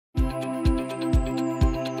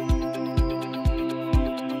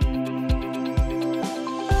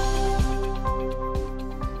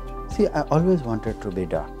See, I always wanted to be a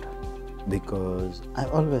doctor because I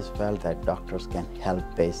always felt that doctors can help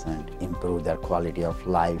patients improve their quality of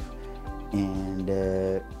life, and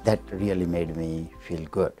that really made me feel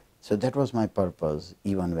good. So that was my purpose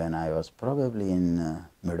even when I was probably in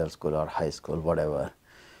middle school or high school, whatever.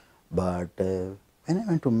 But when I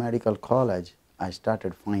went to medical college, I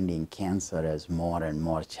started finding cancer as more and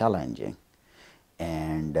more challenging.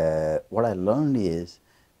 And what I learned is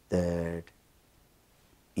that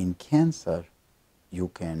in cancer, you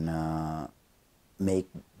can make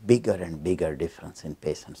bigger and bigger difference in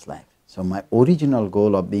patient's life. So my original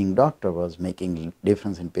goal of being doctor was making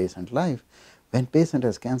difference in patient life. When patient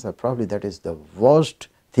has cancer, probably that is the worst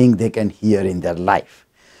thing they can hear in their life.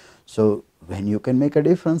 So when you can make a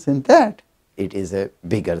difference in that, it is a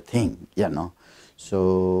bigger thing, you know.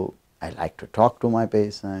 So I like to talk to my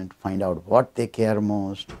patient, find out what they care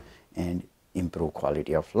most, and improve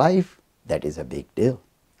quality of life. That is a big deal.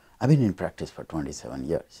 I've been in practice for 27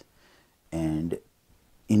 years. And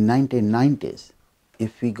in 1990s,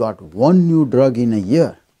 if we got one new drug in a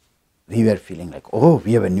year, we were feeling like, oh,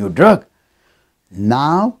 we have a new drug.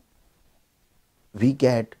 Now, we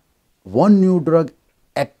get one new drug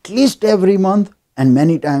at least every month, and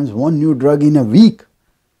many times one new drug in a week.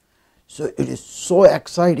 So it is so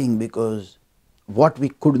exciting because what we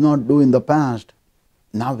could not do in the past,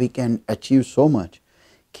 now we can achieve so much.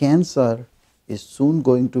 Cancer is soon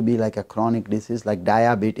going to be like a chronic disease like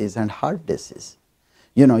diabetes and heart disease.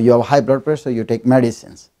 You know, you have high blood pressure, you take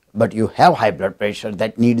medicines, but you have high blood pressure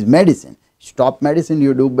that needs medicine. Stop medicine,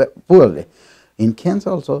 you do poorly. In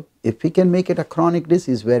cancer also, if we can make it a chronic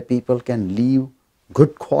disease where people can live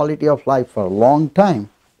good quality of life for a long time,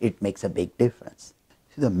 it makes a big difference.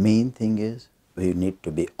 See, the main thing is we need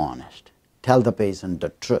to be honest. Tell the patient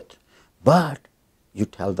the truth. But you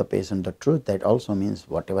tell the patient the truth, that also means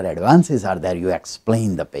whatever advances are there, you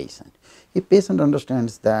explain the patient. If patient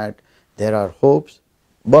understands that there are hopes,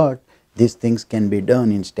 but these things can be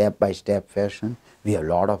done in step-by-step fashion. We have a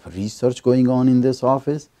lot of research going on in this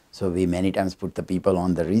office, so we many times put the people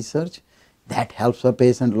on the research. That helps the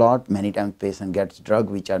patient a lot. Many times patient gets drugs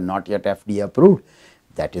which are not yet FDA approved.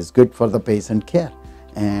 That is good for the patient care.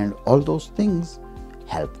 And all those things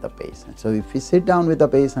help the patient. So if we sit down with the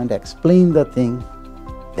patient, explain the thing,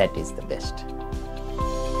 that is the best.